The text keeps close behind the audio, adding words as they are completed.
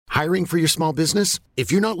Hiring for your small business?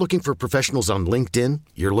 If you're not looking for professionals on LinkedIn,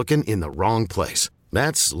 you're looking in the wrong place.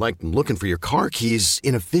 That's like looking for your car keys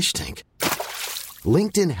in a fish tank.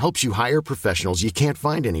 LinkedIn helps you hire professionals you can't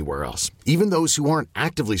find anywhere else, even those who aren't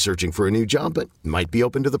actively searching for a new job but might be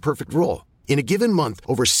open to the perfect role. In a given month,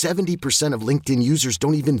 over 70% of LinkedIn users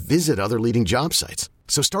don't even visit other leading job sites.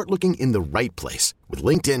 So start looking in the right place. With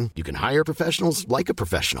LinkedIn, you can hire professionals like a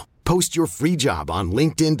professional. Post your free job on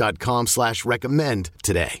linkedin.com/recommend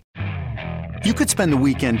today. You could spend the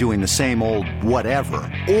weekend doing the same old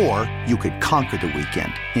whatever, or you could conquer the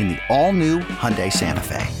weekend in the all-new Hyundai Santa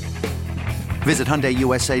Fe. Visit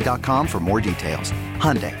HyundaiUSA.com for more details.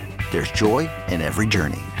 Hyundai, there's joy in every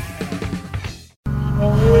journey.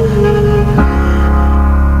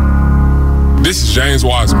 This is James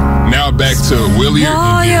Wiseman. Now back to Willard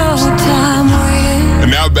and Dibs. And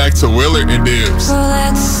now back to Willard and Dibs.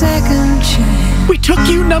 We took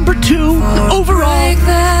you number 2 overall.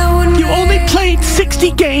 You only played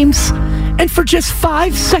 60 games, and for just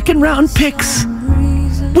 5 second-round picks,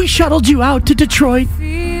 we shuttled you out to Detroit.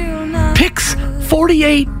 Picks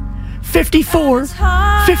 48, 54,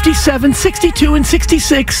 57, 62, and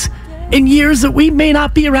 66 in years that we may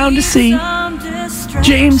not be around to see.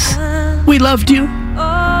 James, we loved you.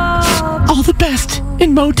 All the best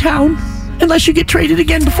in Motown, unless you get traded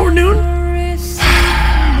again before noon.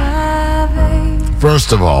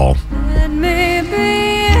 First of all,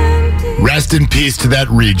 rest in peace to that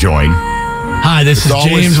rejoin. Hi, this is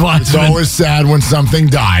James Wiseman. It's always sad when something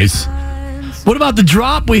dies. What about the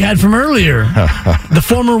drop we had from earlier? The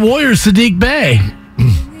former Warrior, Saddiq Bey.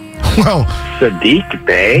 Well, Saddiq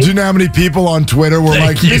Bey? Do you know how many people on Twitter were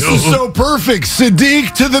this is so perfect,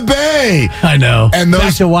 Saddiq to the Bay? I know. And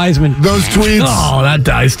back to Wiseman. Those tweets. Oh, that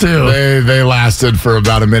dies too. They lasted for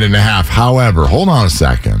about a minute and a half. However, hold on a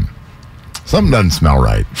second. Something doesn't smell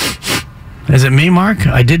right. Is it me, Mark?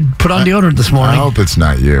 I did put on deodorant this morning. I hope it's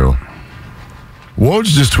not you. Woj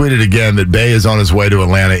just tweeted again that Bey is on his way to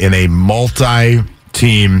Atlanta in a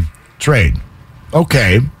multi-team trade.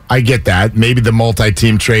 Okay, I get that. Maybe the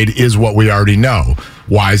multi-team trade is what we already know.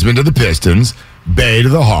 Wiseman to the Pistons, Bey to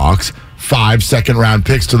the Hawks, 5 second-round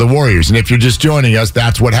picks to the Warriors. And if you're just joining us,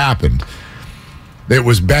 that's what happened. It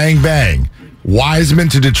was bang, bang. Wiseman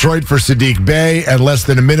to Detroit for Saddiq Bey, and less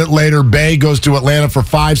than a minute later, Bey goes to Atlanta for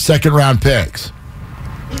 5 second-round picks.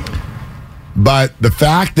 But the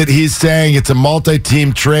fact that he's saying it's a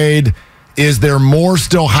multi-team trade, is there more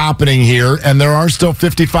still happening here? And there are still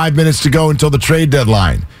 55 minutes to go until the trade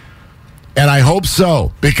deadline. And I hope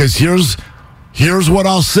so, because here's what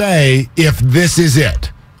I'll say if this is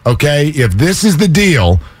it, okay? If this is the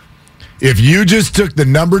deal, if you just took the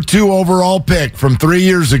number 2 overall pick from 3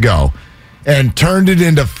 years ago and turned it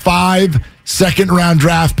into 5 second-round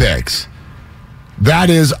draft picks, that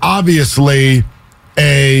is obviously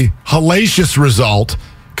a hellacious result,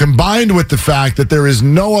 combined with the fact that there is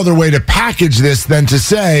no other way to package this than to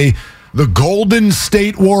say the Golden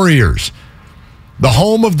State Warriors, the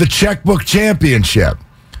home of the checkbook championship,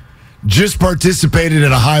 just participated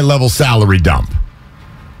in a high-level salary dump.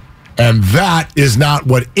 And that is not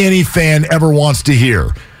what any fan ever wants to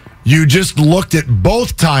hear. You just looked at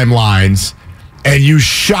both timelines and you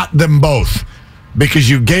shot them both because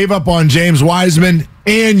you gave up on James Wiseman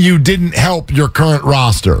and you didn't help your current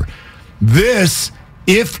roster. This,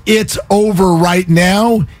 if it's over right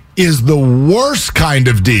now, is the worst kind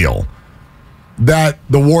of deal that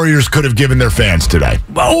the Warriors could have given their fans today.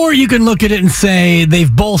 Or you can look at it and say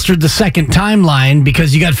they've bolstered the second timeline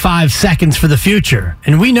because you got 5 seconds for the future.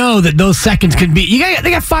 And we know that those seconds could be... They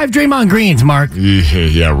got 5 Draymond Greens, Mark.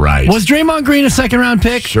 Yeah, right. Was Draymond Green a second-round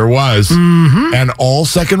pick? Sure was. Mm-hmm. And all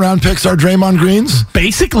second-round picks are Draymond Greens?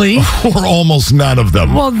 Basically. Or almost none of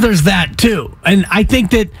them. Well, there's that, too. And I think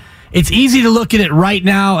that it's easy to look at it right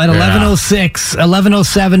now at 11:06,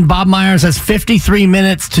 11:07. Bob Myers has 53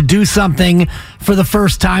 minutes to do something for the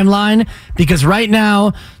first timeline because right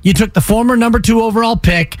now you took the former number 2 overall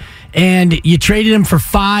pick and you traded him for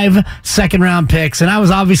 5 second-round picks. And I was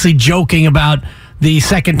obviously joking about the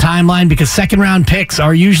second timeline because second-round picks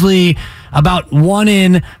are usually about 1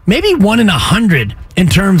 in, maybe 1 in 100 in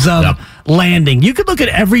terms of landing. You could look at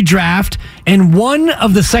every draft, and one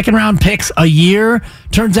of the second-round picks a year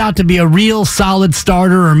turns out to be a real solid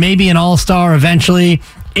starter or maybe an all-star eventually.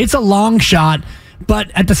 It's a long shot,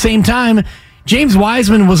 but at the same time, James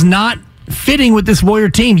Wiseman was not fitting with this Warrior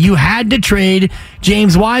team. You had to trade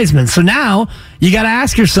James Wiseman. So now you got to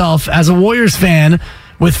ask yourself, as a Warriors fan,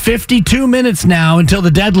 with 52 minutes now until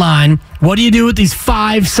the deadline, what do you do with these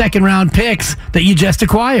 5 second-round picks that you just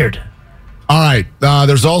acquired? All right.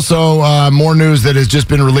 There's also more news that has just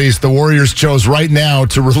been released. The Warriors chose right now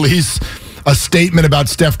to release a statement about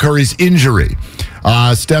Steph Curry's injury.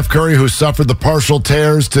 Steph Curry, who suffered the partial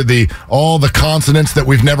tears to all the consonants that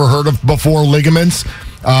we've never heard of before, ligaments,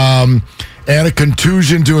 and a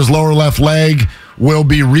contusion to his lower left leg, will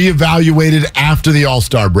be reevaluated after the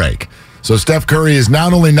All-Star break. So Steph Curry is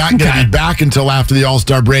not only not going to be back until after the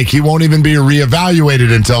All-Star break, he won't even be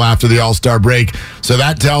reevaluated until after the All-Star break. So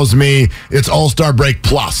that tells me it's All-Star break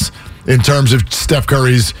plus in terms of Steph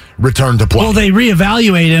Curry's return to play. Well, they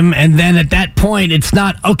reevaluate him, and then at that point, it's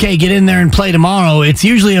not, okay, get in there and play tomorrow. It's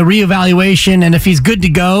usually a reevaluation, and if he's good to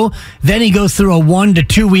go, then he goes through a 1 to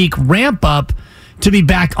 2 week ramp up to be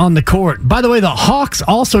back on the court. By the way, the Hawks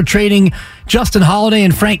also trading Justin Holiday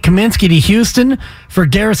and Frank Kaminsky to Houston for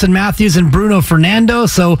Garrison Matthews and Bruno Fernando.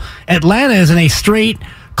 So Atlanta is in a straight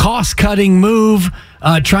cost-cutting move,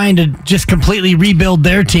 trying to just completely rebuild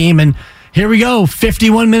their team. And here we go,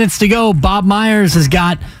 51 minutes to go. Bob Myers has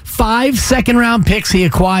got 5 second-round picks he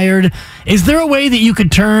acquired. Is there a way that you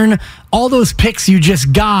could turn all those picks you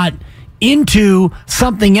just got into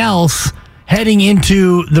something else heading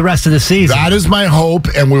into the rest of the season? That is my hope,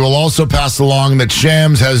 and we will also pass along that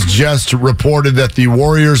Shams has just reported that the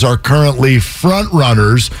Warriors are currently front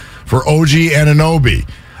runners for OG Anunoby.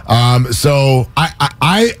 So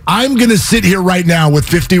I'm going to sit here right now with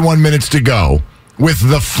 51 minutes to go with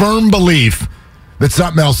the firm belief that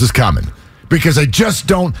something else is coming, because I just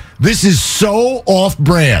don't. This is so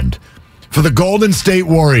off-brand for the Golden State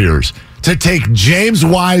Warriors to take James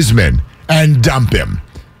Wiseman and dump him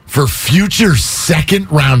for future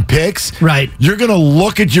second-round picks. Right. You're going to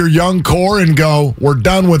look at your young core and go, we're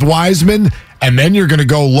done with Wiseman, and then you're going to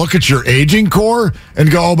go look at your aging core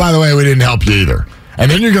and go, oh, by the way, we didn't help you either.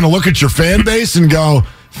 And then you're going to look at your fan base and go,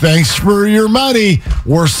 thanks for your money,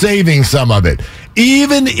 we're saving some of it.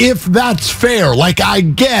 Even if that's fair, like I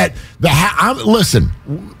get listen,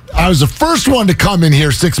 I was the first one to come in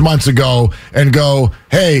here 6 months ago and go,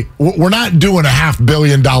 hey, we're not doing a $500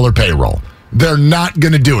 million payroll. They're not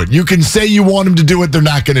going to do it. You can say you want them to do it. They're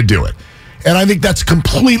not going to do it. And I think that's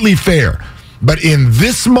completely fair. But in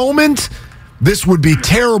this moment, this would be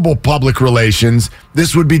terrible public relations.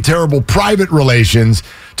 This would be terrible private relations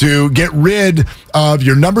to get rid of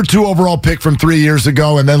your number 2 overall pick from 3 years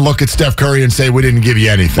ago and then look at Steph Curry and say, we didn't give you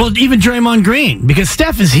anything. Well, even Draymond Green, because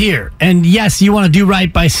Steph is here. And yes, you want to do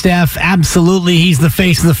right by Steph. Absolutely. He's the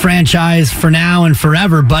face of the franchise for now and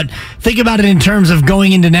forever. But think about it in terms of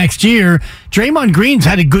going into next year. Draymond Green's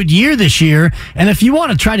had a good year this year. And if you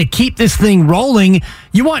want to try to keep this thing rolling,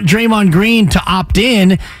 you want Draymond Green to opt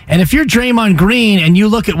in. And if you're Draymond Green and you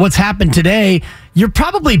look at what's happened today, you're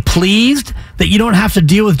probably pleased that you don't have to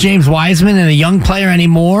deal with James Wiseman and a young player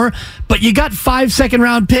anymore, but you got 5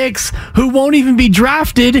 second-round picks who won't even be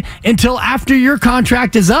drafted until after your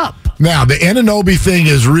contract is up. Now, the Anunoby thing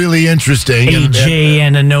is really interesting. AJ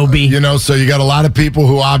Anunoby. So you got a lot of people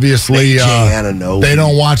who obviously they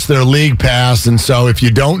don't watch their league pass, and so if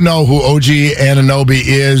you don't know who OG Anunoby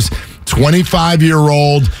is,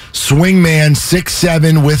 25-year-old swingman,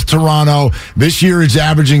 6'7" with Toronto. This year he's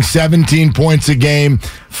averaging 17 points a game,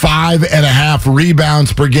 5.5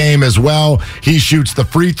 rebounds per game as well. He shoots the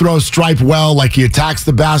free throw stripe well, like he attacks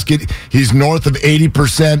the basket. He's north of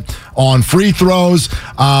 80% on free throws.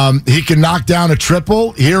 He can knock down a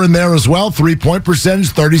triple here and there as well. 3-point percentage,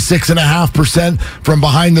 36.5% from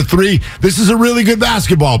behind the three. This is a really good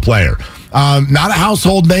basketball player. Not a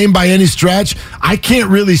household name by any stretch. I can't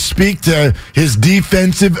really speak to his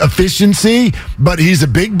defensive efficiency, but he's a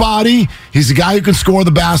big body. He's a guy who can score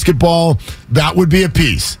the basketball. That would be a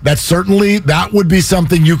piece. That would be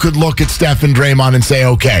something you could look at Steph and Draymond and say,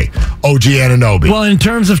 okay, OG Anunoby. Well, in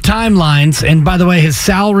terms of timelines, and by the way, his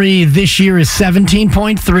salary this year is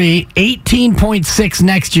 17.3, 18.6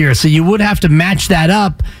 next year. So you would have to match that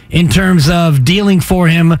up in terms of dealing for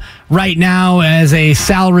him right now as a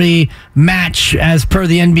salary match as per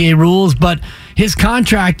the NBA rules. But his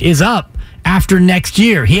contract is up after next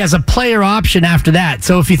year. He has a player option after that.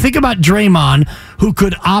 So if you think about Draymond, who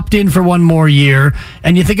could opt in for one more year,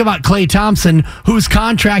 and you think about Klay Thompson, whose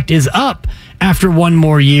contract is up after one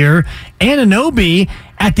more year, Anunoby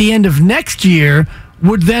at the end of next year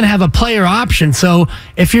would then have a player option. So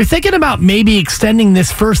if you're thinking about maybe extending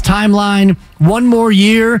this first timeline one more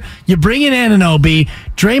year, you bring in Anunoby,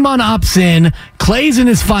 Draymond opts in, Klay's in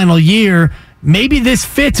his final year. Maybe this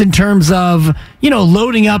fits in terms of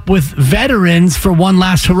loading up with veterans for one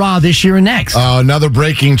last hurrah this year and next. Another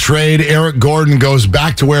breaking trade. Eric Gordon goes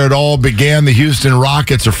back to where it all began. The Houston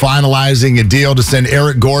Rockets are finalizing a deal to send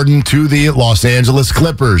Eric Gordon to the Los Angeles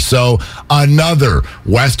Clippers. So another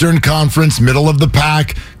Western Conference, middle of the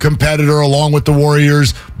pack competitor along with the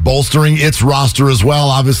Warriors, bolstering its roster as well.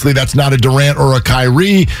 Obviously, that's not a Durant or a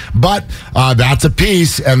Kyrie, but that's a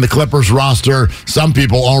piece. And the Clippers roster, some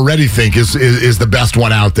people already think is the best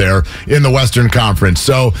one out there in the Western Conference.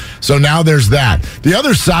 So now there's that. The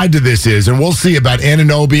other side to this is, and we'll see about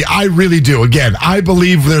Anunoby. I really do. Again, I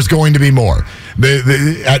believe there's going to be more.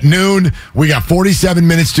 At noon, we got 47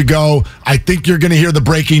 minutes to go. I think you're going to hear the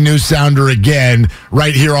breaking news sounder again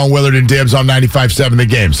right here on Willard and Dibs on 95.7 The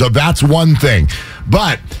Game. So that's one thing.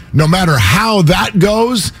 But no matter how that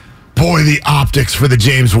goes, boy, the optics for the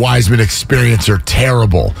James Wiseman experience are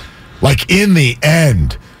terrible. Like, in the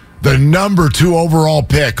end, the number 2 overall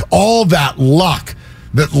pick, all that luck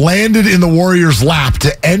that landed in the Warriors' lap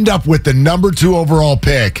to end up with the number 2 overall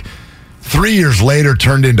pick, 3 years later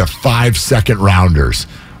turned into 5 second-rounders.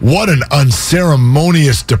 What an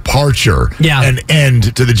unceremonious departure and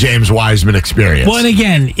end to the James Wiseman experience. Well, and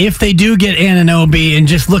again, if they do get Anunoby, and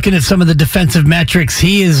just looking at some of the defensive metrics,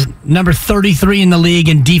 he is number 33 in the league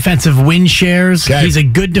in defensive win shares. Okay. He's a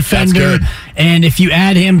good defender. Good. And if you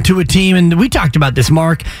add him to a team, and we talked about this,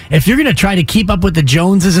 Mark, if you're going to try to keep up with the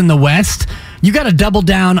Joneses in the West, you got to double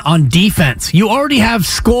down on defense. You already have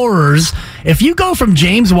scorers. If you go from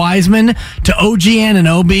James Wiseman to OG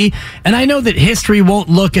Anunoby, and I know that history won't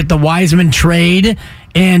look at the Wiseman trade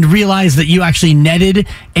and realize that you actually netted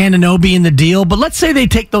Anunoby in the deal, but let's say they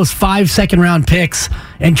take those 5 second-round picks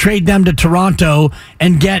and trade them to Toronto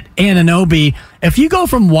and get Anunoby. If you go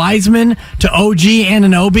from Wiseman to OG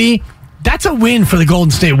Anunoby, that's a win for the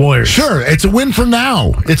Golden State Warriors. Sure, it's a win for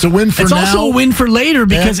now. It's also a win for later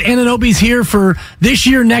because Anunoby's here for this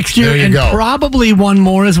year, next year, and probably one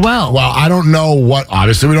more as well. Well, I don't know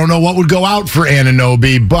obviously we don't know what would go out for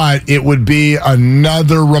Anunoby, but it would be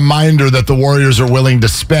another reminder that the Warriors are willing to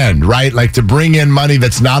spend, right? Like, to bring in money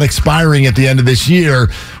that's not expiring at the end of this year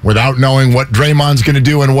without knowing what Draymond's going to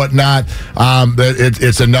do and whatnot.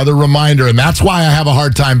 It's another reminder, and that's why I have a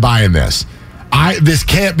hard time buying this. This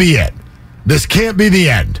can't be it. This can't be the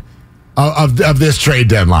end of this trade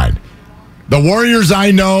deadline. The Warriors, I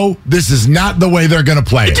know, this is not the way they're going to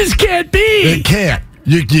play it. It just can't be. It can't.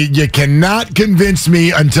 You cannot convince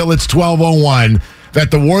me until it's 12:01 that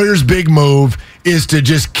the Warriors' big move is to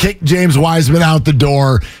just kick James Wiseman out the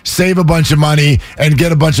door, save a bunch of money, and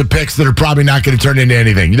get a bunch of picks that are probably not going to turn into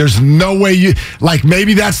anything. There's no way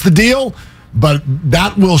maybe that's the deal, but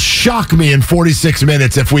that will shock me in 46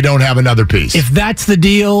 minutes if we don't have another piece. If that's the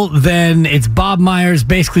deal, then it's Bob Myers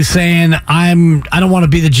basically saying, I don't want to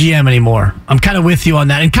be the GM anymore. I'm kind of with you on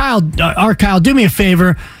that. And Kyle, do me a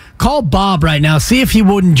favor. Call Bob right now. See if he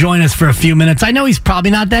wouldn't join us for a few minutes. I know he's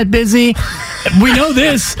probably not that busy. We know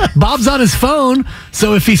this. Bob's on his phone,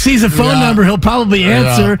 so if he sees a phone number, he'll probably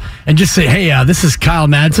answer and just say, hey, this is Kyle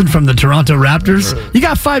Madsen from the Toronto Raptors. You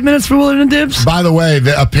got 5 minutes for Willard and Dibs? By the way,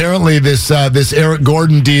 apparently this Eric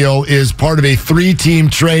Gordon deal is part of a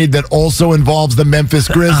 3-team trade that also involves the Memphis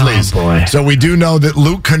Grizzlies. Oh, boy. So we do know that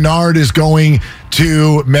Luke Kennard is going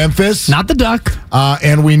to Memphis. Not the Duck.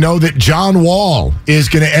 And we know that John Wall is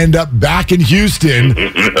going to end up back in Houston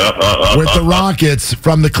with the Rockets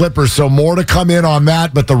from the Clippers. So more to come in on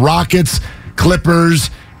that. But the Rockets, Clippers,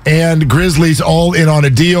 and Grizzlies all in on a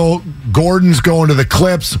deal. Gordon's going to the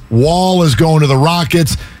Clips. Wall is going to the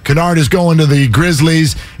Rockets. Kennard is going to the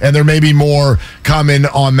Grizzlies. And there may be more coming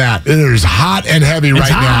on that. It is hot and heavy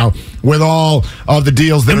now with all of the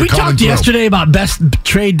deals that are coming through. We talked yesterday about best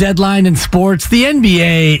trade deadline in sports. The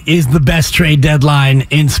NBA is the best trade deadline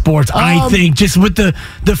in sports, I think, just with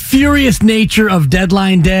the furious nature of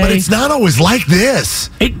deadline day. But it's not always like this.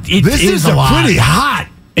 This is a pretty hot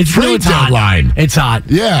trade deadline. It's hot.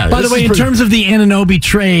 Yeah. By the way, in terms of the Anunoby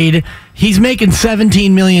trade, he's making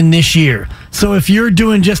 $17 million this year. So if you're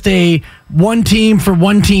doing just a one team for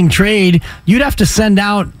one team trade, you'd have to send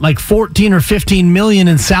out like $14 or $15 million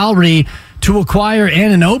in salary to acquire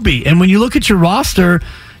Anunoby. And when you look at your roster,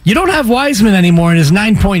 you don't have Wiseman anymore, and his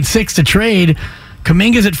 9.6 to trade.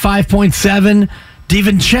 Kuminga's at 5.7.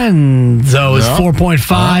 DiVincenzo is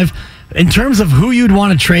 4.5. In terms of who you'd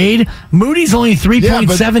want to trade, Moody's only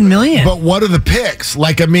 $3.7 million. But what are the picks?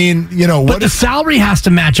 But the salary has to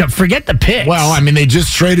match up. Forget the picks. Well, they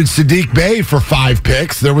just traded Saddiq Bey for 5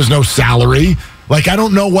 picks. There was no salary. Like, I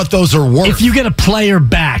don't know what those are worth. If you get a player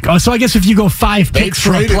back. Oh, so I guess if you go 5 picks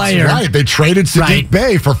for a player. Right. They traded Sadiq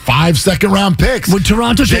Bey for 5 second-round picks. Would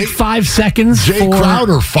Toronto take 5 seconds Jay for...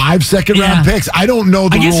 Crowder, 5 second-round picks. I don't know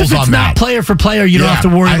the rules on that. I guess if it's not player for player, you don't have to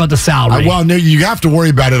worry about the salary. Well, no, you have to worry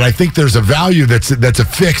about it. I think there's a value that's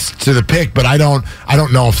affixed to the pick, but I don't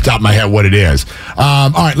know off the top of my head what it is.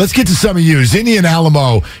 All right, let's get to some of you. Zinni and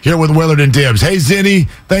Alamo here with Willard and Dibs. Hey, Zinni,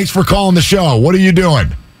 thanks for calling the show. What are you doing?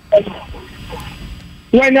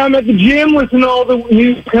 Right now I'm at the gym listening to all the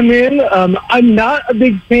news come in. I'm not a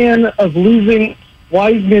big fan of losing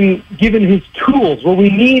Wiseman given his tools. What we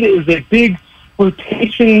need is a big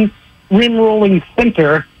rotation, rim-rolling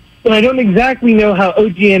center, and I don't exactly know how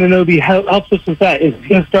OG Anunoby helps us with that. Is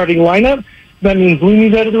he a starting lineup? That means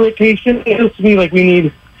Looney's out of the rotation. It feels to me like we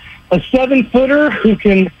need a 7-footer who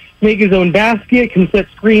can make his own basket, can set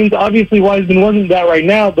screens. Obviously, Wiseman wasn't that right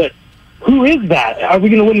now, but who is that? Are we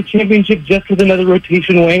going to win a championship just with another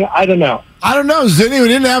rotation wing? I don't know. Zinni. We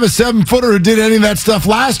didn't have a 7-footer who did any of that stuff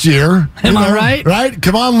last year. Am I right? Right?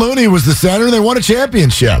 Kevon Looney was the center. They won a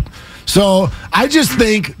championship. So I just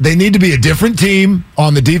think they need to be a different team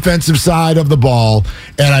on the defensive side of the ball.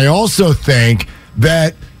 And I also think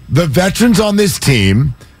that the veterans on this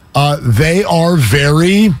team, they are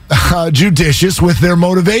very judicious with their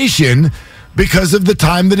motivation because of the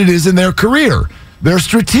time that it is in their career. They're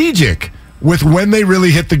strategic with when they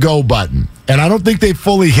really hit the go button. And I don't think they've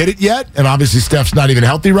fully hit it yet. And obviously Steph's not even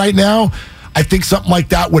healthy right now. I think something like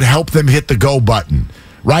that would help them hit the go button,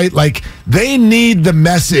 right? Like, they need the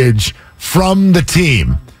message from the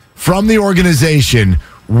team, from the organization.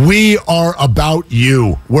 We are about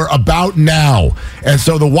you. We're about now. And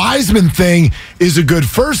so the Wiseman thing is a good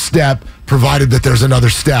first step, provided that there's another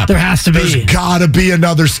step. There has to be. There's got to be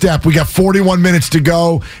another step. We got 41 minutes to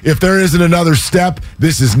go. If there isn't another step,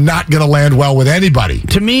 this is not going to land well with anybody.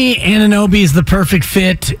 To me, Anunoby is the perfect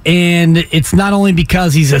fit, and it's not only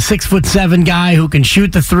because he's a 6'7" guy who can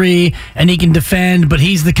shoot the three and he can defend, but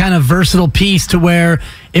he's the kind of versatile piece to where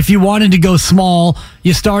if you wanted to go small,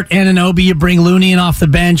 you start Anunoby, you bring Looney in off the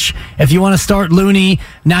bench. If you want to start Looney,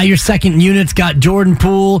 now your second unit's got Jordan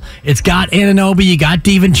Poole, it's got Anunoby, you got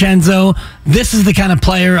DiVincenzo. This is the kind of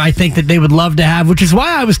player I think that they would love to have, which is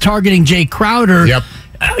why I was targeting Jay Crowder. Yep.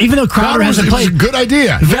 Even though Crowder hasn't played. It was a good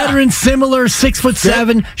idea. Veteran, similar,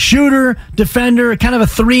 6'7", shooter, defender, kind of a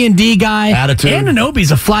 3-and-D guy. Attitude.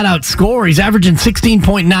 Anunoby's a flat-out scorer. He's averaging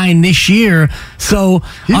 16.9 this year. So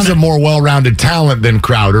he's a more well-rounded talent than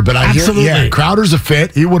Crowder, but absolutely. Crowder's a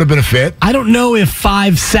fit. He would have been a fit. I don't know if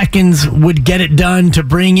 5 seconds would get it done to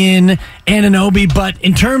bring in Anunoby, but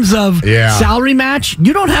in terms of salary match,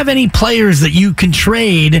 you don't have any players that you can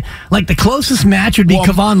trade. Like, the closest match would be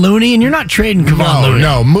Kevon Looney, and you're not trading Kevon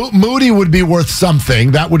Looney. No, Moody would be worth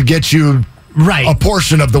something. That would get you a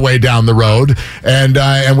portion of the way down the road. And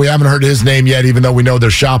we haven't heard his name yet, even though we know they're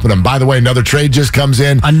shopping him. By the way, another trade just comes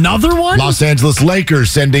in. Another one? Los Angeles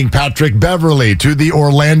Lakers sending Patrick Beverley to the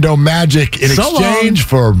Orlando Magic in exchange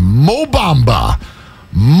for Mo Bamba.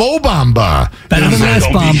 Mo Bamba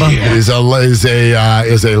is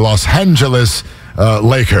a Los Angeles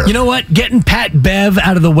Laker. You know what? Getting Pat Bev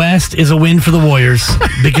out of the West is a win for the Warriors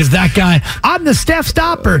because that guy, I'm the Steph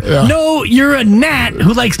stopper. Yeah. No, you're a gnat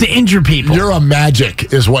who likes to injure people. You're a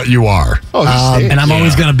Magic is what you are. And I'm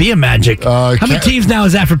always going to be a Magic. How many teams now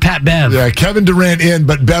is that for Pat Bev? Yeah, Kevin Durant in,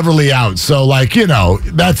 but Beverly out. So,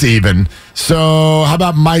 that's even. So, how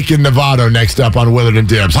about Mike in Novato next up on Willard and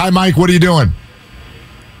Dibs? Hi, Mike. What are you doing?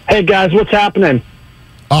 Hey, guys. What's happening?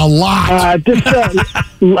 A lot.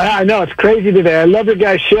 I know, it's crazy today. I love your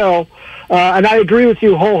guys' show. And I agree with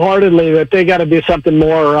you wholeheartedly that they got to do something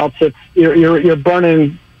more, or else you're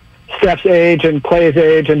burning Steph's age and Clay's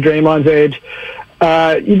age and Draymond's age.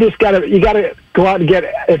 You got to go out and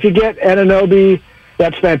if you get Anunoby,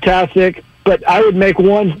 that's fantastic. But I would make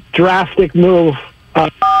one drastic move. I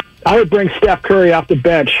would bring Steph Curry off the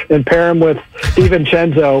bench and pair him with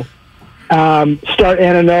DiVincenzo. Start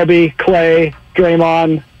Anunoby, Clay,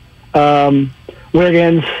 Draymond,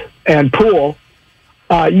 Wiggins, and Poole.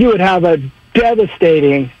 You would have a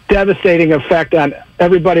devastating effect on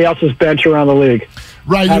everybody else's bench around the league.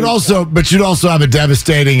 Right, you'd also have a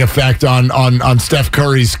devastating effect on Steph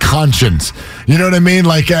Curry's conscience. You know what I mean?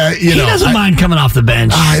 Like, he doesn't mind coming off the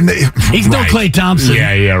bench. He's no Klay Thompson.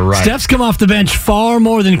 Yeah, right. Steph's come off the bench far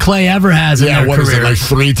more than Klay ever has in their career. What is it, like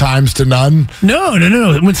 3 times to none? No.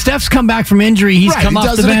 When Steph's come back from injury, he's come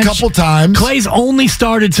off the bench. He does it a couple times. Clay's only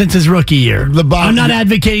started since his rookie year. I'm not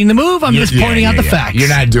advocating the move. I'm just pointing out the facts. You're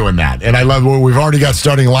not doing that. And I love we've already got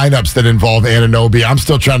starting lineups that involve Anunoby. I'm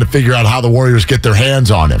still trying to figure out how the Warriors get their hands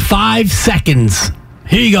on him. 5 seconds.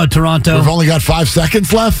 Here you go, Toronto. We've only got 5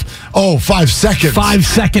 seconds left. Oh, 5 seconds. 5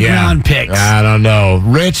 second round picks. I don't know.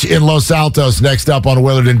 Rich in Los Altos next up on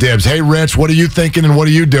Willard and Dibs. Hey, Rich, what are you thinking and what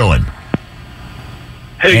are you doing?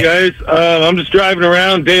 Hey, guys. I'm just driving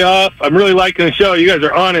around, day off. I'm really liking the show. You guys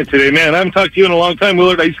are on it today, man. I haven't talked to you in a long time,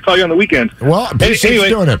 Willard. I used to call you on the weekend. Well, I appreciate you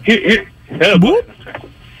doing it.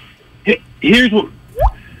 Here's what...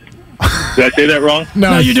 Did I say that wrong?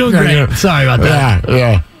 No, you're doing great. Sorry about that.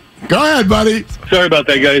 Yeah. Go ahead, buddy. Sorry about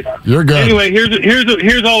that, guys. You're good. Anyway,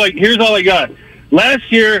 here's all I got.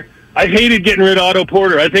 Last year, I hated getting rid of Otto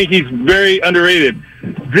Porter. I think he's very underrated.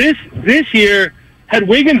 This year, had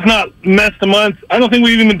Wiggins not messed a month, I don't think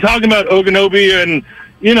we've even been talking about Oganobi, and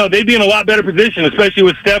they'd be in a lot better position, especially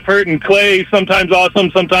with Steph hurt and Clay sometimes awesome,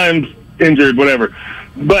 sometimes injured, whatever.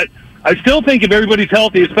 But I still think if everybody's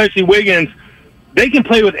healthy, especially Wiggins, they can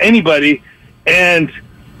play with anybody. And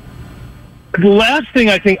the last thing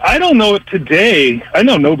I don't know if today, I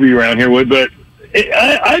know nobody around here would, but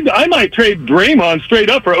I might trade Draymond straight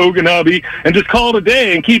up for Oganobi and just call it a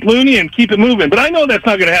day and keep Looney and keep it moving. But I know that's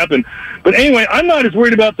not going to happen. But anyway, I'm not as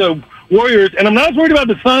worried about the Warriors, and I'm not as worried about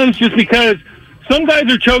the Suns just because some guys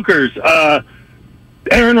are chokers.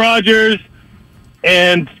 Aaron Rodgers,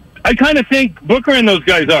 and I kind of think Booker and those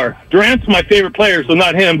guys are. Durant's my favorite player, so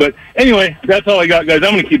not him. But anyway, that's all I got, guys.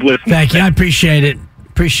 I'm going to keep listening. Thank you. I appreciate it.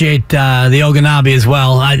 Appreciate the Oganobi as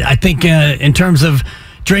well. I think in terms of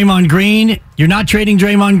Draymond Green, you're not trading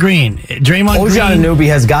Draymond Green. OG Anunoby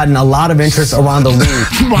has gotten a lot of interest around the league.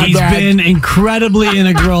 He's been incredibly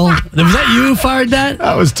integral. Was that you who fired that?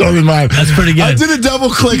 That was totally mine. That's pretty good. I did a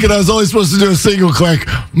double click and I was only supposed to do a single click.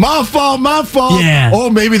 My fault. Yeah.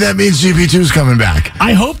 Oh, maybe that means GP2's coming back.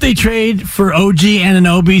 I hope they trade for OG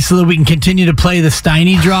Anunoby so that we can continue to play the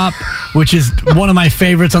Steiny drop, which is one of my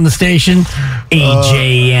favorites on the station.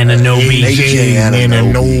 AJ Anunoby.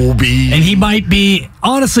 And he might be,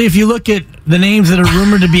 honestly, if you look at the names that are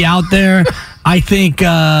rumored to be out there, I think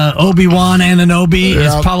Obi-Wan Anunoby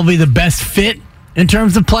is probably the best fit in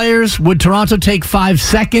terms of players. Would Toronto take 5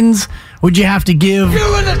 seconds? Would you have to give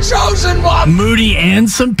you and the chosen one Moody and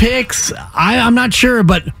some picks? I'm not sure,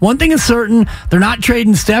 but one thing is certain: they're not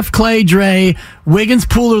trading Steph, Clay, Dre, Wiggins,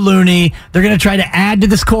 Poole, or Looney. They're going to try to add to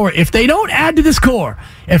this core. If they don't add to this core,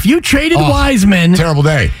 if you traded Wiseman, terrible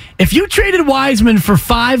day. If you traded Wiseman for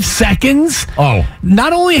 5 seconds,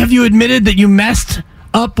 not only have you admitted that you messed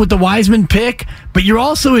up with the Wiseman pick, but you're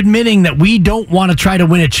also admitting that we don't want to try to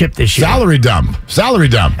win a chip this year. Salary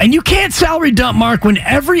dump. And you can't salary dump, Mark, when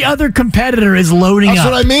every other competitor is loading up.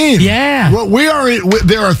 That's what I mean. Yeah. Well,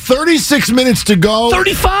 there are 36 minutes to go.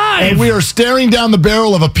 35. And we are staring down the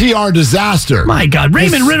barrel of a PR disaster. My God.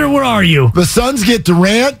 Raymond Ritter, where are you? The Suns get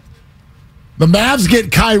Durant. The Mavs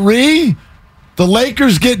get Kyrie. The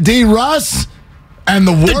Lakers get D. Russ. And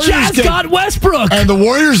the Warriors Jazz got Westbrook. And the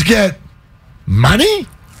Warriors get money?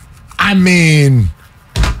 I mean,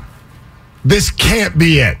 this can't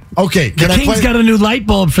be it. Okay, the Kings got a new light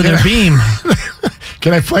bulb for their beam.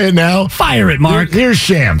 Can I play it now? Fire it, Mark. Here's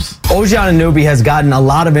Shams. OG Anunoby has gotten a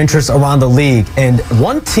lot of interest around the league, and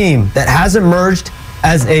one team that has emerged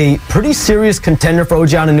as a pretty serious contender for OG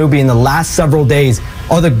Anunoby in the last several days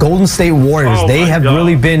are the Golden State Warriors. They have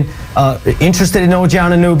really been interested in OG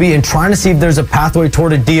Anunoby and trying to see if there's a pathway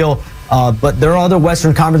toward a deal. But there are other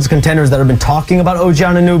Western Conference contenders that have been talking about OG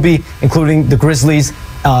Anunoby, including the Grizzlies,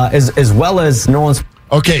 as well as New Orleans.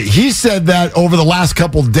 Okay, he said that over the last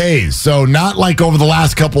couple days, so not like over the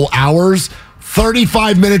last couple hours.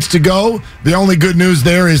 35 minutes to go. The only good news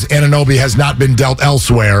there is Anunoby has not been dealt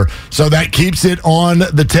elsewhere, so that keeps it on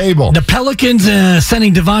the table. The Pelicans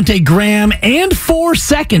sending Devontae Graham and 4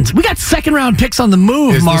 seconds. We got second-round picks on the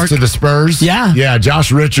move, Mark. Is this to the Spurs? Yeah. Yeah,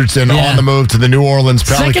 Josh Richardson on the move to the New Orleans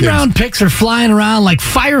Pelicans. Second-round picks are flying around like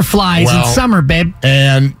fireflies in summer, babe.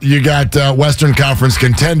 And you got Western Conference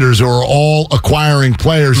contenders who are all acquiring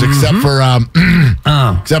players except for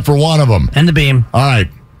one of them. And the beam. All right.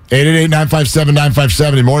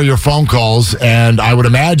 888-957-9570. More of your phone calls, and I would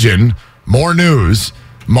imagine more news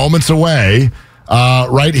moments away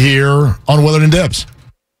right here on Willard and Dibs.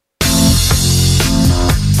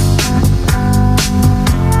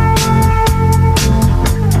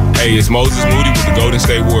 Hey, it's Moses Moody with the Golden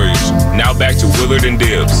State Warriors. Now back to Willard and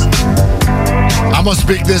Dibs. I'm going to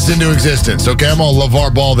speak this into existence, okay? I'm going to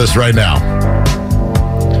LeVar Ball this right now.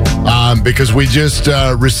 Because we just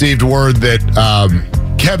received word that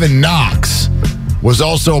Kevin Knox was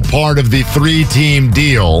also part of the 3-team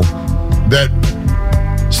deal that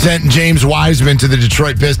sent James Wiseman to the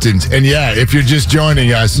Detroit Pistons. And yeah, if you're just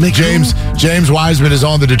joining us, James Wiseman is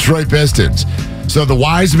on the Detroit Pistons. So the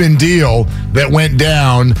Wiseman deal that went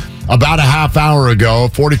down about a half hour ago,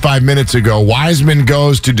 45 minutes ago. Wiseman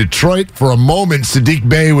goes to Detroit. For a moment, Saddiq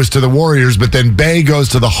Bey was to the Warriors, but then Bey goes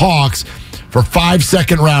to the Hawks for 5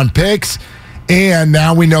 second-round picks. And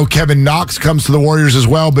now we know Kevin Knox comes to the Warriors as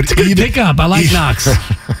well. But it's a good pickup. I like Knox.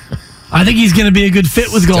 I think he's going to be a good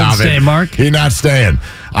fit with Golden State, Mark. He's not staying.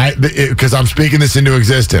 Because I'm speaking this into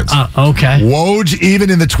existence. Okay. Woj, even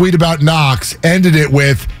in the tweet about Knox, ended it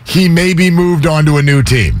with, he may be moved on to a new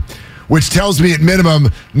team, which tells me at minimum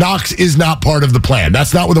Knox is not part of the plan.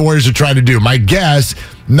 That's not what the Warriors are trying to do. My guess,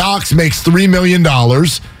 Knox makes $3 million.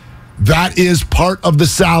 That is part of the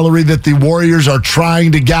salary that the Warriors are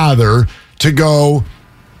trying to gather to go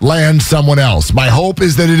land someone else. My hope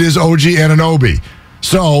is that it is OG Anunoby.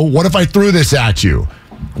 So what if I threw this at you?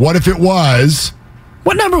 What if it was...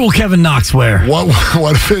 What number will Kevin Knox wear?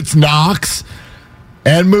 What if it's Knox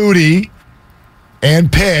and Moody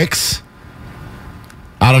and Picks?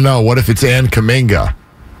 I don't know. What if it's Ann Kuminga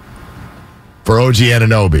for OG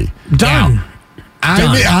Anunoby? Done. Now,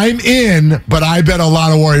 I'm in, but I bet a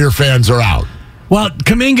lot of Warrior fans are out. Well,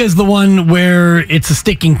 Kuminga is the one where it's a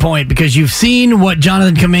sticking point because you've seen what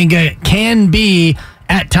Jonathan Kuminga can be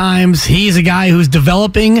at times. He's a guy who's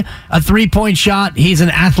developing a three-point shot. He's an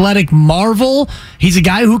athletic marvel. He's a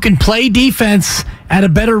guy who can play defense at a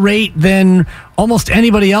better rate than almost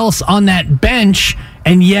anybody else on that bench.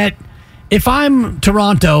 And yet, if I'm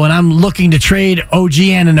Toronto and I'm looking to trade OG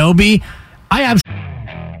Anunoby,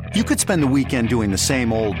 You could spend the weekend doing the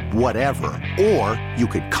same old whatever, or you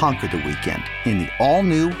could conquer the weekend in the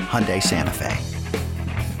all-new Hyundai Santa Fe.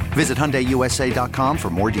 Visit HyundaiUSA.com for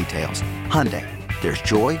more details. Hyundai, there's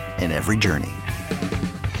joy in every journey.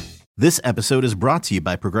 This episode is brought to you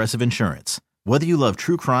by Progressive Insurance. Whether you love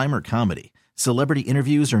true crime or comedy, celebrity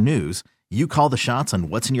interviews or news, you call the shots on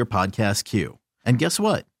what's in your podcast queue. And guess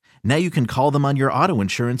what? Now you can call them on your auto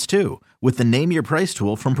insurance too with the Name Your Price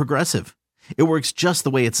tool from Progressive. It works just the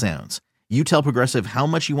way it sounds. You tell Progressive how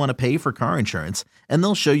much you want to pay for car insurance, and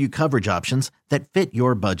they'll show you coverage options that fit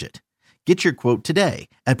your budget. Get your quote today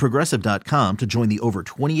at Progressive.com to join the over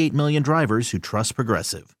 28 million drivers who trust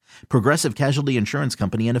Progressive. Progressive Casualty Insurance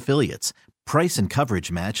Company and Affiliates. Price and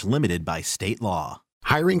coverage match limited by state law.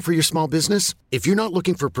 Hiring for your small business? If you're not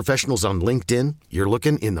looking for professionals on LinkedIn, you're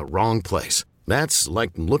looking in the wrong place. That's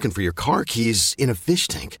like looking for your car keys in a fish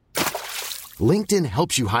tank. LinkedIn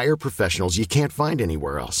helps you hire professionals you can't find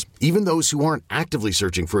anywhere else, even those who aren't actively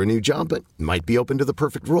searching for a new job but might be open to the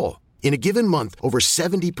perfect role. In a given month, over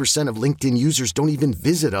 70% of LinkedIn users don't even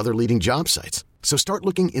visit other leading job sites. So start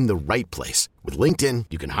looking in the right place. With LinkedIn,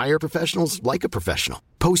 you can hire professionals like a professional.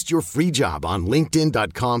 Post your free job on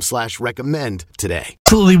linkedin.com/recommend today.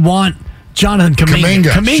 Absolutely want Jonathan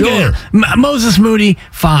Kuminga. Sure. Moses Moody,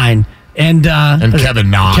 fine. And Kevin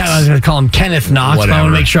Knox. I was going to call him Kenneth Knox, Whatever. but I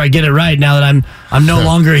want to make sure I get it right now that I'm no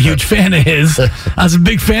longer a huge fan of his. I was a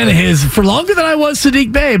big fan of his for longer than I was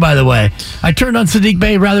Saddiq Bey, by the way. I turned on Saddiq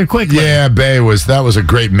Bey rather quickly. Yeah, Bey that was a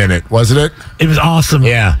great minute, wasn't it? It was awesome.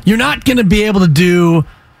 Yeah. You're not going to be able to do,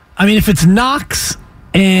 if it's Knox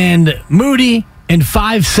and Moody in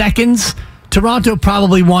 5 seconds, Toronto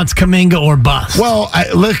probably wants Kuminga or bust. Well,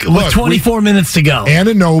 look. 24 minutes to go.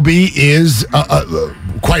 Anunoby is,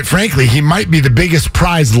 quite frankly, he might be the biggest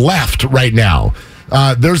prize left right now.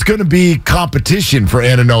 There's going to be competition for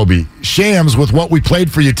Anunoby. Shams, with what we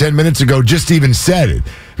played for you 10 minutes ago, just even said it.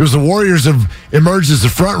 Because the Warriors have emerged as the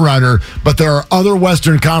front runner, but there are other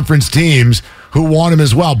Western Conference teams who want him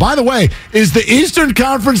as well. By the way, is the Eastern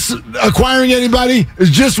Conference acquiring anybody?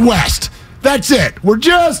 It's just West. That's it. We're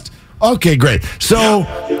just... Okay, great. So,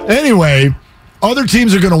 anyway, other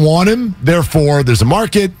teams are going to want him. Therefore, there's a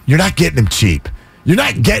market. You're not getting him cheap. You're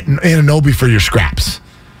not getting Anunoby for your scraps.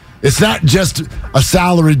 It's not just a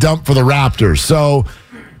salary dump for the Raptors. So,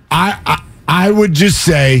 I would just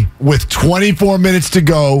say, with 24 minutes to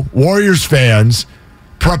go, Warriors fans,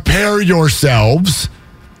 prepare yourselves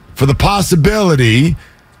for the possibility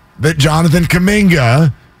that Jonathan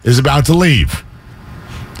Kuminga is about to leave.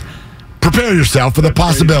 Prepare yourself for the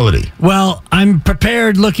possibility. Well, I'm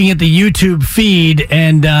prepared looking at the YouTube feed,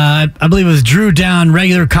 and I believe it was Drew Down,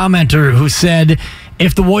 regular commenter, who said,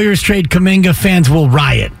 if the Warriors trade Kuminga, fans will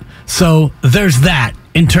riot. So there's that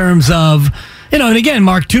in terms of, and again,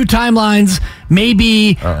 Mark, two timelines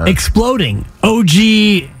maybe exploding. OG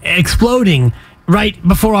exploding right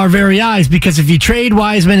before our very eyes, because if you trade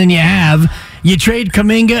Wiseman and you trade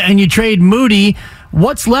Kuminga and you trade Moody,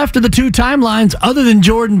 what's left of the two timelines other than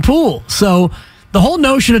Jordan Poole? So the whole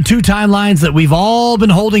notion of two timelines that we've all been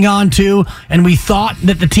holding on to, and we thought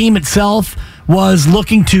that the team itself was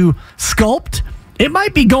looking to sculpt, it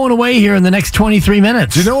might be going away here in the next 23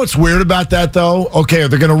 minutes. Do you know what's weird about that, though? Okay,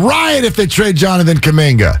 they're going to riot if they trade Jonathan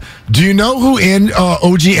Kuminga. Do you know who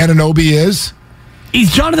OG Anunoby is?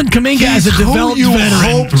 He's Jonathan Kuminga as a developed veteran.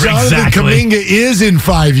 Hope Jonathan Kuminga is in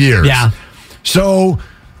 5 years. Yeah. So,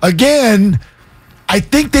 again, I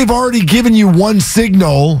think they've already given you one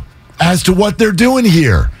signal as to what they're doing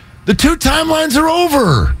here. The 2 timelines are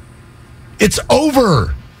over. It's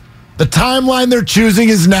over. The timeline they're choosing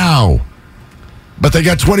is now. But they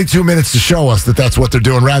got 22 minutes to show us that that's what they're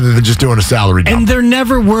doing rather than just doing a salary dump. And there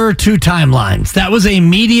never were 2 timelines. That was a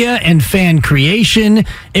media and fan creation.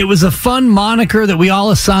 It was a fun moniker that we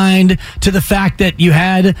all assigned to the fact that you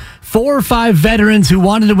had 4 or 5 veterans who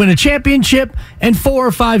wanted to win a championship and 4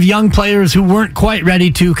 or 5 young players who weren't quite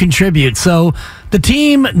ready to contribute. So the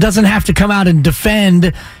team doesn't have to come out and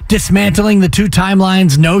defend dismantling the 2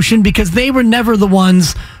 timelines notion because they were never the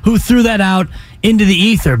ones who threw that out into the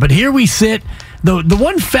ether. But here we sit. The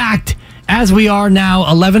one fact, as we are now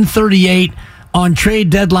 11:38 on trade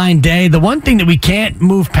deadline day, the one thing that we can't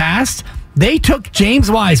move past, they took James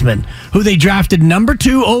Wiseman, who they drafted number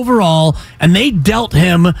 2 overall, and they dealt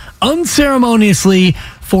him unceremoniously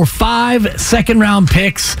for 5 second-round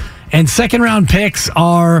picks. And second-round picks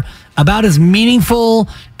are about as meaningful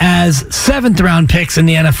as 7th-round picks in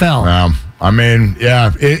the NFL. I mean,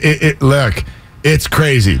 yeah, look, it's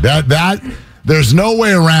crazy. There's no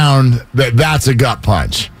way around that. That's a gut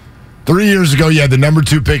punch. 3 years ago, you had the number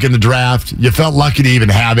 2 pick in the draft. You felt lucky to even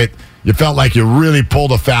have it. You felt like you really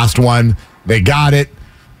pulled a fast one. They got it.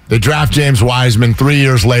 They draft James Wiseman. 3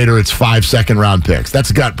 years later, it's 5 second-round picks.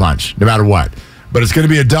 That's a gut punch, no matter what. But it's going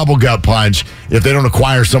to be a double gut punch if they don't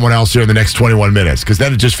acquire someone else here in the next 21 minutes, because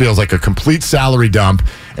then it just feels like a complete salary dump,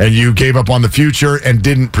 and you gave up on the future and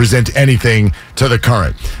didn't present anything to the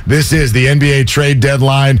current. This is the NBA trade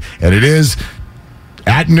deadline, and it is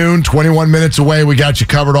at noon, 21 minutes away. We got you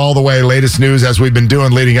covered all the way. Latest news as we've been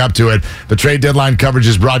doing leading up to it. The trade deadline coverage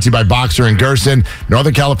is brought to you by Boxer & Gerson,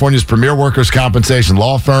 Northern California's premier workers' compensation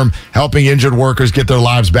law firm, helping injured workers get their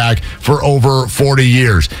lives back for over 40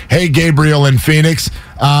 years. Hey, Gabriel in Phoenix,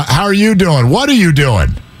 how are you doing? What are you doing?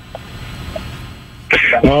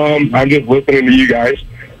 I'm just listening to you guys.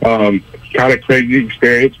 Kind of crazy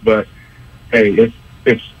experience, but hey,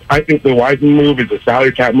 I think the Wiseman move is a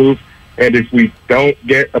salary cap move. And if we don't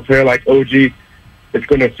get a player like OG, it's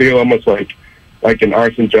going to feel almost like an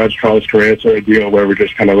Arson Judge, Carlos Correa sort of deal where we're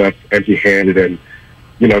just kind of left empty-handed and,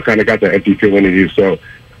 kind of got that empty feeling in you. So,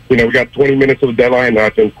 we got 20 minutes of the deadline, and I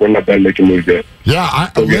think we're not done making moves yet.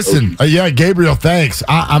 Yeah, listen. Gabriel, thanks.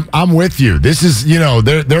 I'm with you. This is,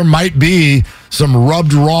 there might be some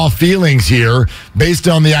rubbed raw feelings here based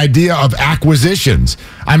on the idea of acquisitions.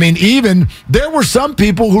 I mean, even there were some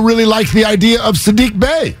people who really liked the idea of Sadiq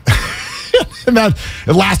Bey. And that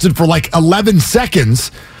it lasted for like 11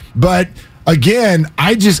 seconds. But again,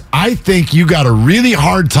 I think you got a really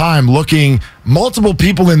hard time looking multiple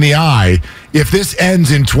people in the eye if this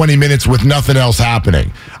ends in 20 minutes with nothing else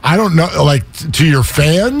happening. I don't know, to your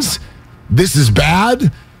fans, this is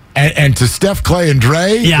bad. And to Steph, Clay, and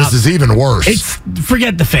Dre, this is even worse.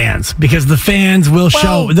 Forget the fans, because the fans will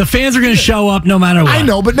show. The fans are going to show up no matter what. I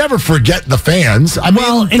know, but never forget the fans. I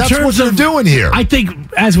mean, that's what they're doing here. I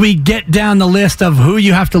think as we get down the list of who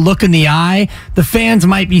you have to look in the eye, the fans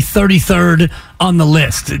might be 33rd on the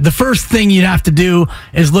list. The first thing you'd have to do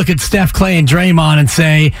is look at Steph, Clay, and Draymond and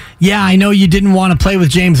say, yeah, I know you didn't want to play with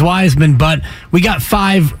James Wiseman, but we got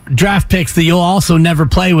 5 draft picks that you'll also never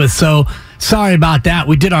play with, so sorry about that.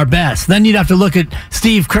 We did our best. Then you'd have to look at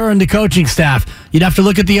Steve Kerr and the coaching staff. You'd have to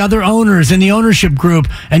look at the other owners in the ownership group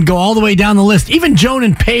and go all the way down the list. Even Joan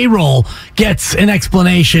and payroll gets an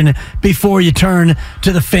explanation before you turn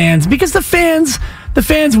to the fans, because the fans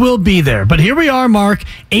will be there. But here we are, Mark,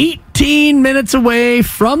 18 minutes away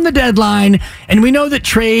from the deadline, and we know that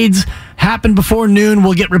trades happen before noon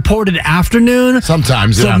will get reported after noon.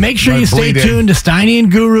 Sometimes, so make sure you stay tuned to Steiny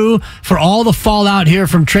and Guru for all the fallout here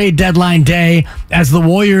from trade deadline day as the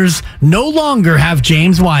Warriors no longer have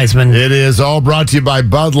James Wiseman. It is all brought to you by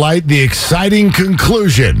Bud Light. The exciting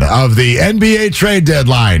conclusion of the NBA trade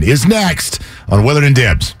deadline is next on Willard and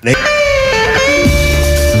Dibs.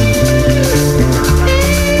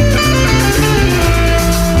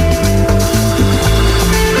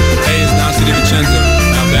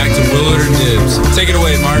 Take it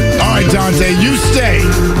away, Mark. All right, Dante, you stay.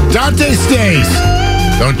 Dante stays.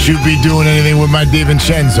 Don't you be doing anything with my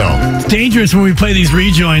DiVincenzo. It's dangerous when we play these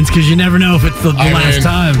rejoins because you never know if it's the last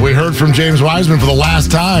time. We heard from James Wiseman for the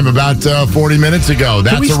last time about 40 minutes ago.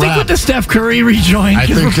 That's a wrap. Can we stick with the Steph Curry rejoin? I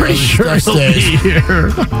think we're pretty sure he'll be here.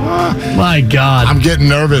 My God. I'm getting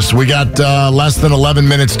nervous. We got less than 11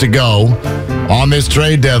 minutes to go on this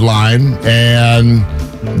trade deadline, and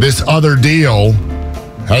this other deal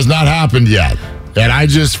has not happened yet. And I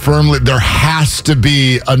just firmly, there has to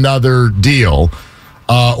be another deal,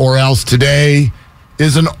 or else today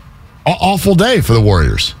is an awful day for the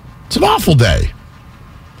Warriors. It's an awful day.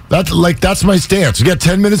 That's my stance. We got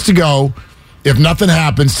 10 minutes to go. If nothing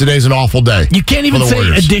happens, today's an awful day. You can't even say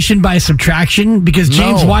Warriors. Addition by subtraction because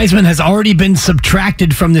James Wiseman has already been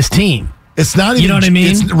subtracted from this team. It's not even, you know what I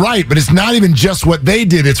mean? It's, right, but it's not even just what they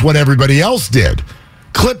did. It's what everybody else did.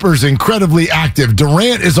 Clippers incredibly active.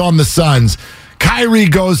 Durant is on the Suns. Kyrie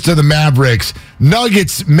goes to the Mavericks.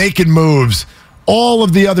 Nuggets making moves. All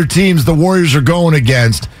of the other teams the Warriors are going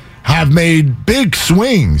against have made big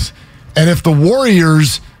swings. And if the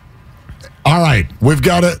Warriors, all right, we've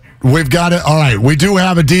got it. All right, we do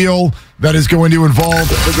have a deal that is going to involve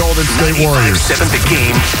the Golden State Warriors. 95.7 The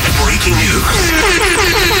Game breaking news.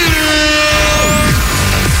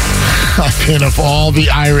 And of all the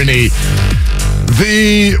irony,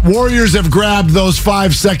 the Warriors have grabbed those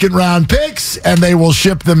 5 second-round picks, and they will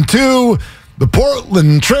ship them to the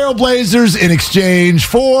Portland Trailblazers in exchange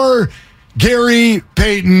for Gary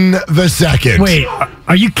Payton II. Wait,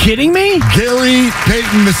 are you kidding me? Gary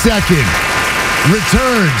Payton II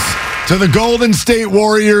returns to the Golden State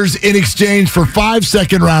Warriors in exchange for 5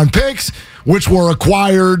 second-round picks, which were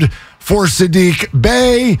acquired for Sadiq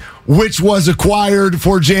Bey, which was acquired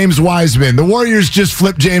for James Wiseman. The Warriors just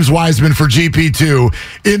flipped James Wiseman for GP2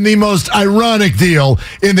 in the most ironic deal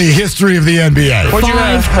in the history of the NBA. What'd you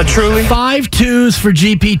have? A truly? 5 2s for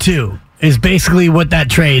GP2 is basically what that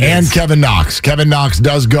trade and is. Kevin Knox. Kevin Knox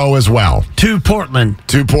does go as well. To Portland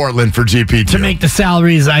for GP2. To make the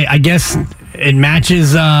salaries, I guess it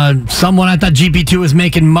matches someone. I thought GP2 was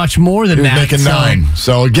making much more than that. Making 9.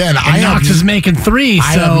 So again, Knox is making 3. I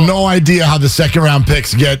have no idea how the second round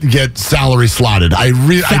picks get salary slotted. I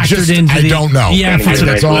don't know. Yeah, if it's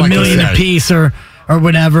that's all $1 million a piece or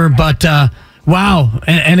whatever. But wow,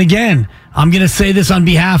 and again, I'm going to say this on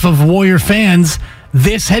behalf of Warrior fans.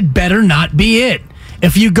 This had better not be it.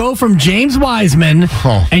 If you go from James Wiseman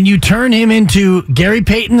and you turn him into Gary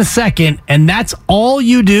Payton II, and that's all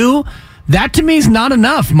you do, that to me is not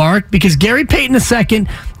enough, Mark, because Gary Payton II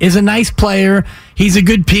is a nice player. He's a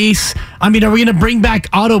good piece. I mean, are we going to bring back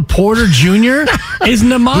Otto Porter Jr.? Is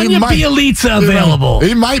Nemanja Bjelica available?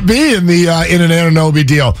 He might be in an Anunoby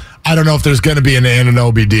deal. I don't know if there's going to be an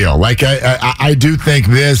Anunoby deal. Like I do think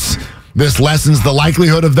this lessens the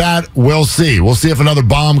likelihood of that. We'll see. We'll see if another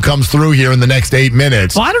bomb comes through here in the next 8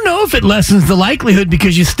 minutes. Well, I don't know if it lessens the likelihood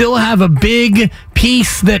because you still have a big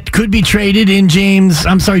piece that could be traded in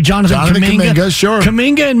Jonathan Kuminga. Sure.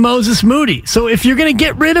 Kuminga and Moses Moody. So if you're going to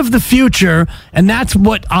get rid of the future, and that's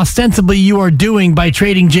what ostensibly you are doing by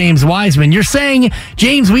trading James Wiseman, you're saying,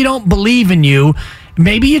 James, we don't believe in you.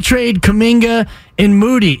 Maybe you trade Kuminga and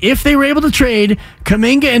Moody. If they were able to trade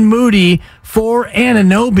Kuminga and Moody for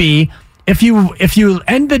Anunoby, if you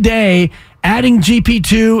end the day adding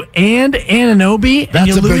GP2 and Anunoby, and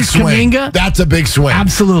you lose Kuminga, that's a big swing.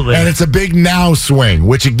 Absolutely. And it's a big now swing,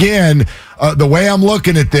 which again, the way I'm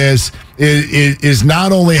looking at this is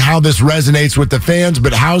not only how this resonates with the fans,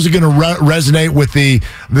 but how's it going to resonate with the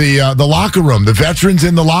locker room, the veterans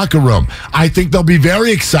in the locker room. I think they'll be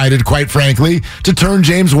very excited, quite frankly, to turn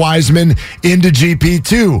James Wiseman into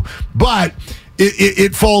GP2. But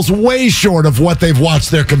it falls way short of what they've watched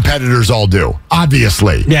their competitors all do,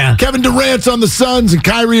 obviously. Yeah. Kevin Durant's on the Suns and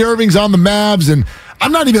Kyrie Irving's on the Mavs, and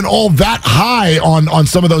I'm not even all that high on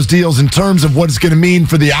some of those deals in terms of what it's going to mean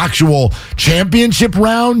for the actual championship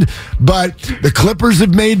round, but the Clippers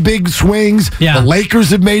have made big swings. Yeah. The Lakers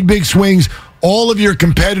have made big swings. All of your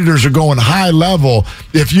competitors are going high level.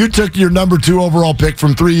 If you took your number 2 overall pick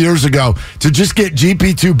from 3 years ago to just get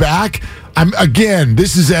GP2 back,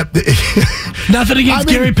 this is nothing against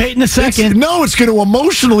Gary Payton II. No, it's going to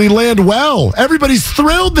emotionally land well. Everybody's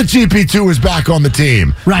thrilled that GP2 is back on the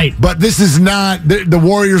team. Right. But this is not, the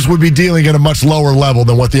Warriors would be dealing at a much lower level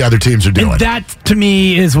than what the other teams are doing. And that, to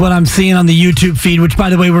me, is what I'm seeing on the YouTube feed, which, by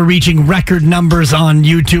the way, we're reaching record numbers on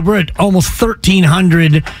YouTube. We're at almost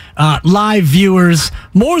 1,300 live viewers,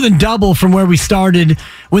 more than double from where we started.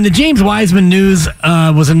 When the James Wiseman news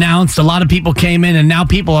was announced, a lot of people came in, and now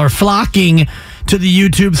people are flocking to the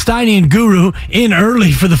YouTube. Steiny and Guru in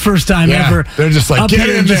early for the first time ever. They're just like, up get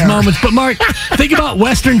here in just there. moments. But Mark, think about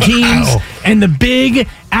Western teams and the big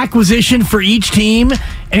acquisition for each team.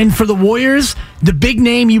 And for the Warriors, the big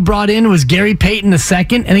name you brought in was Gary Payton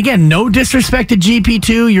II. And again, no disrespect to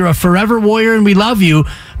GP2. You're a forever Warrior and we love you.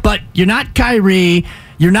 But you're not Kyrie.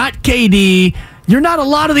 You're not KD. You're not a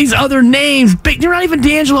lot of these other names. You're not even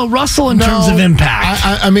D'Angelo Russell in terms of impact.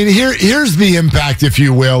 I mean, here's the impact, if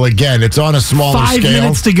you will. Again, it's on a smaller 5 scale. 5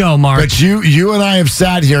 minutes to go, Mark. But you and I have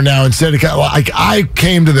sat here now and said, like, I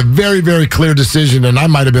came to the very, very clear decision, and I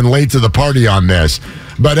might have been late to the party on this.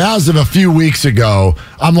 But as of a few weeks ago,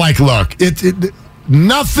 I'm like, look,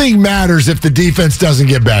 nothing matters if the defense doesn't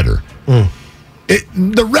get better.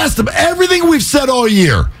 The rest of everything we've said all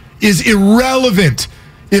year is irrelevant.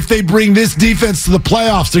 If they bring this defense to the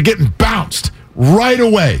playoffs, they're getting bounced right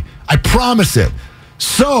away. I promise it.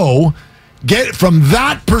 So, from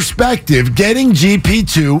that perspective, getting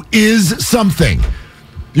GP2 is something.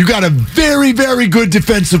 You got a very, very good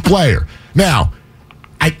defensive player. Now,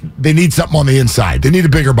 they need something on the inside. They need a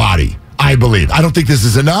bigger body, I believe. I don't think this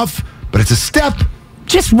is enough, but it's a step.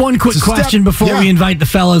 Just one quick question before we invite the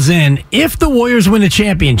fellas in. If the Warriors win a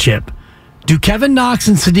championship, do Kevin Knox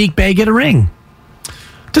and Sadiq Bey get a ring?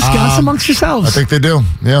 Discuss amongst yourselves. I think they do.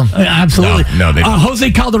 Yeah. Absolutely. No, they don't.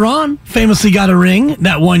 Jose Calderon famously got a ring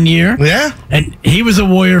that one year. Yeah. And he was a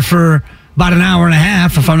Warrior for about an hour and a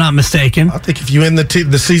half, if I'm not mistaken. I think if you end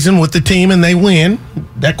the season with the team and they win,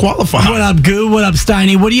 that qualifies. What up, Goo? What up,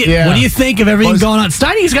 Steiny? What do you think of everything going on?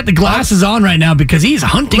 Steiny's got the glasses on right now because he's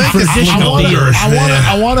hunting for additional deals.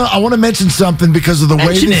 I want to mention something because of the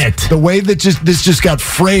way that this just got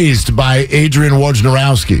phrased by Adrian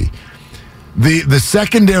Wojnarowski. The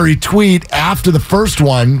secondary tweet after the first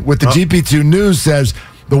one with the GP2 News says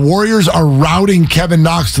the Warriors are routing Kevin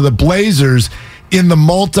Knox to the Blazers in the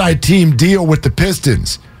multi-team deal with the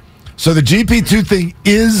Pistons. So the GP2 thing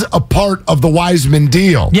is a part of the Wiseman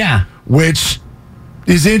deal. Yeah. Which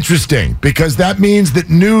is interesting because that means that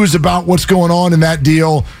news about what's going on in that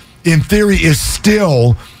deal, in theory, is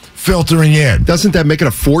still filtering in. Doesn't that make it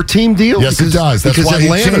a 4-team deal? Yes, it does. That's because why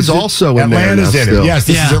Atlanta's also in there. Atlanta's in it. Yes,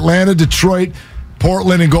 this is Atlanta, Detroit,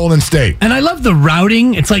 Portland, and Golden State. And I love the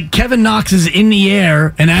routing. It's like Kevin Knox is in the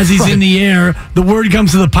air, and as he's in the air, the word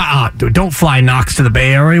comes to the don't fly Knox to the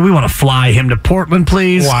Bay Area. We want to fly him to Portland,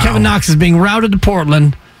 please. Wow. Kevin Knox is being routed to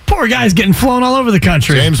Portland. Poor guy's getting flown all over the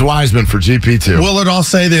country. James Wiseman for GP2. Willard, I'll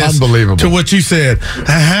say this. Unbelievable. To what you said.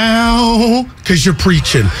 How? Because you're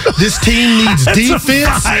preaching. This team needs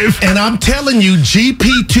defense. And I'm telling you,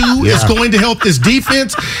 GP2 is going to help this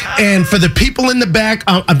defense. And for the people in the back,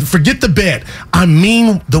 forget the bet. I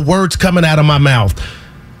mean the words coming out of my mouth.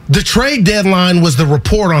 The trade deadline was the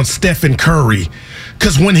report on Stephen Curry.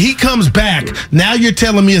 Because when he comes back, now you're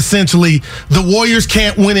telling me essentially the Warriors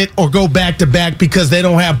can't win it or go back-to-back because they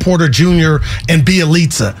don't have Porter Jr. and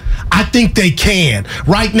Bielitsa. I think they can.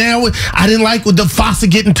 Right now, I didn't like with the Fossa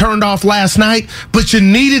getting turned off last night, but you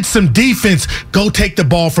needed some defense. Go take the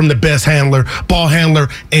ball from the best ball handler,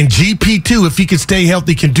 and GP2, if he can stay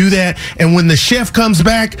healthy, can do that. And when the chef comes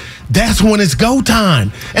back, that's when it's go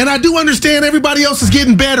time. And I do understand everybody else is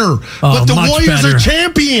getting better, but the Warriors are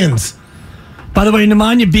champions. By the way,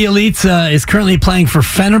 Nemanja Bjelica is currently playing for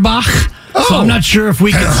Fenerbahce, so I'm not sure if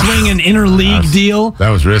we can swing an interleague deal. That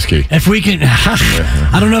was risky. If we can,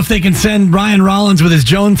 I don't know if they can send Brian Rollins with his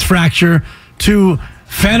Jones fracture to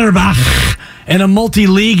Fenerbahce in a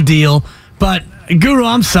multi-league deal, but Guru,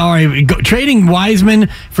 I'm sorry. Trading Wiseman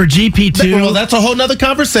for GP2. Well, that's a whole nother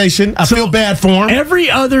conversation. I feel bad for him. Every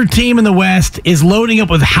other team in the West is loading up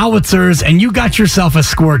with howitzers, and you got yourself a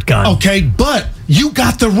squirt gun. Okay, but you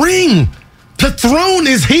got the ring. The throne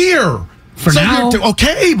is here. For now.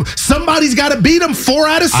 Okay, somebody's got to beat him 4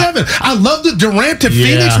 out of 7. I love the Durant to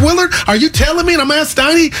Phoenix, Willard. Are you telling me? And I'm asking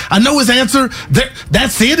Steiny. I know his answer.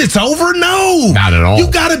 That's it? It's over? No. Not at all.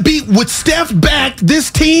 You got to beat, with Steph back,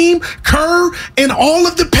 this team, Kerr, and all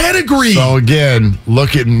of the pedigree. So again,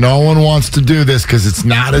 no one wants to do this because it's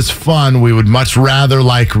not as fun. We would much rather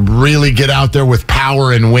really get out there with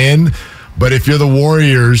power and win. But if you're the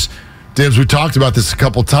Warriors, Dibs, we talked about this a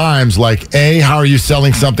couple times. A, how are you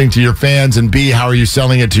selling something to your fans? And B, how are you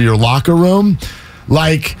selling it to your locker room?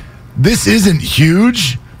 This isn't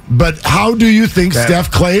huge, but how do you think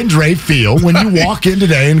Steph, Clay, and Dre feel when you walk in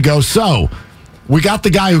today and go, so, we got the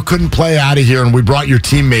guy who couldn't play out of here, and we brought your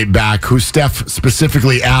teammate back, who Steph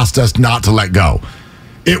specifically asked us not to let go.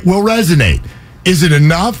 It will resonate. Is it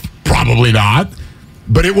enough? Probably not.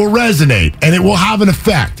 But it will resonate, and it will have an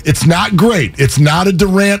effect. It's not great. It's not a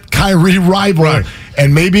Durant-Kyrie rival, right.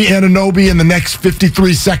 And maybe Anunoby in the next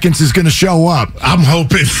 53 seconds is going to show up. I'm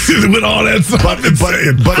hoping with all that stuff. But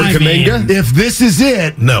if this is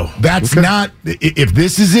it, that's not. If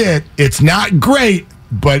this is it, it's not great,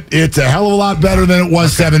 but it's a hell of a lot better than it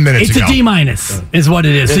was 7 minutes ago. It's a D- is what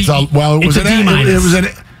it is. It was a D-.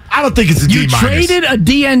 I don't think it's a D-. You traded a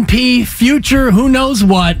DNP, future who knows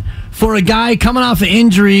what, for a guy coming off an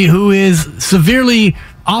injury who is severely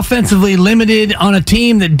offensively limited on a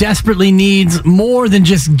team that desperately needs more than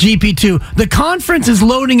just GP2. The conference is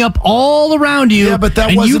loading up all around you. Yeah, but that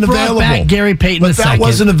and wasn't you brought available. Back Gary Payton but that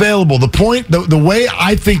wasn't available. The point, the way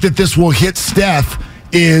I think that this will hit Steph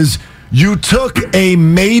is you took a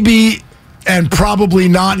maybe and probably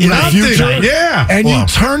not in the future, and you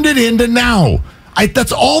turned it into now.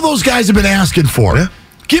 That's all those guys have been asking for. Yeah.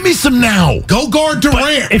 Give me some now. Go guard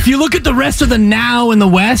Durant. But if you look at the rest of the now in the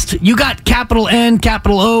West, you got capital N,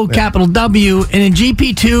 capital O, capital W, and in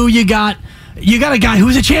GP2 you got a guy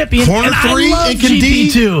who's a champion. Corner and three, I love and can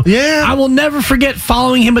GP2. Yeah. I will never forget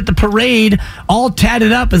following him at the parade, all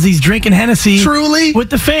tatted up as he's drinking Hennessy. Truly? With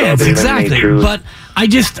the fans, exactly. But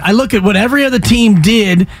I look at what every other team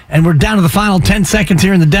did, and we're down to the final 10 seconds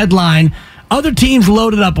here in the deadline. Other teams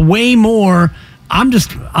loaded up way more.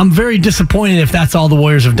 I'm very disappointed if that's all the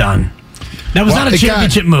Warriors have done. That was not a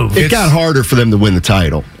championship move. It got harder for them to win the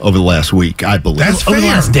title over the last week, I believe. That's over the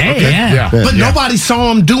last day, yeah. But nobody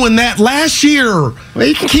saw them doing that last year. Well,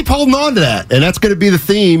 you can keep holding on to that, and that's going to be the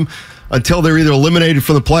theme until they're either eliminated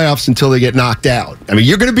from the playoffs until they get knocked out. I mean,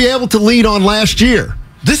 you're going to be able to lead on last year.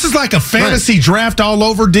 This is like a fantasy draft all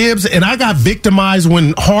over, Dibs, and I got victimized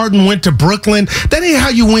when Harden went to Brooklyn. That ain't how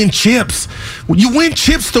you win chips. You win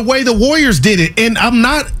chips the way the Warriors did it, and I'm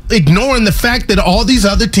not ignoring the fact that all these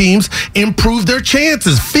other teams improved their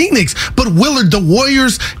chances. Phoenix, but Willard, the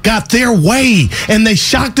Warriors got their way, and they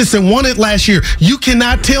shocked us and won it last year. You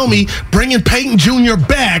cannot tell me bringing Peyton Jr.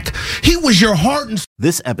 back, he was your heart and...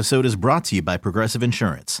 This episode is brought to you by Progressive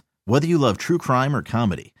Insurance. Whether you love true crime or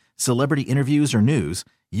comedy, celebrity interviews or news,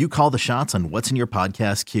 you call the shots on what's in your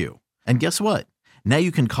podcast queue. And guess what? Now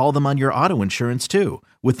you can call them on your auto insurance too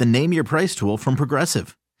with the Name Your Price tool from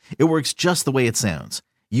Progressive. It works just the way it sounds.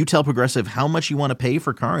 You tell Progressive how much you want to pay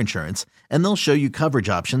for car insurance, and they'll show you coverage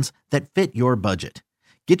options that fit your budget.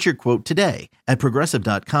 Get your quote today at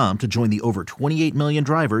Progressive.com to join the over 28 million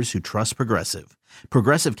drivers who trust Progressive.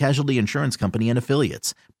 Progressive Casualty Insurance Company and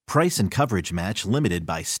Affiliates. Price and coverage match limited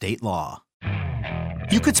by state law.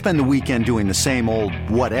 You could spend the weekend doing the same old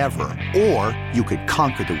whatever, or you could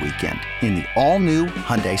conquer the weekend in the all-new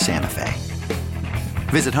Hyundai Santa Fe.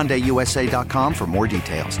 Visit HyundaiUSA.com for more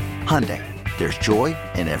details. Hyundai, there's joy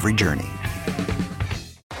in every journey.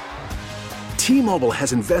 T-Mobile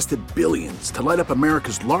has invested billions to light up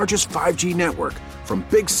America's largest 5G network, from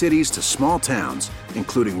big cities to small towns,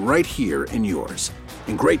 including right here in yours.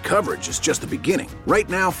 And great coverage is just the beginning. Right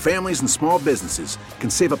now, families and small businesses can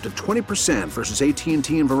save up to 20% versus AT&T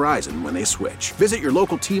and Verizon when they switch. Visit your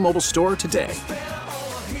local T-Mobile store today.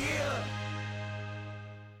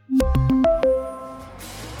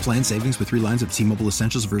 Plan savings with 3 lines of T-Mobile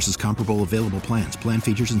Essentials versus comparable available plans. Plan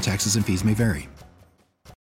features and taxes and fees may vary.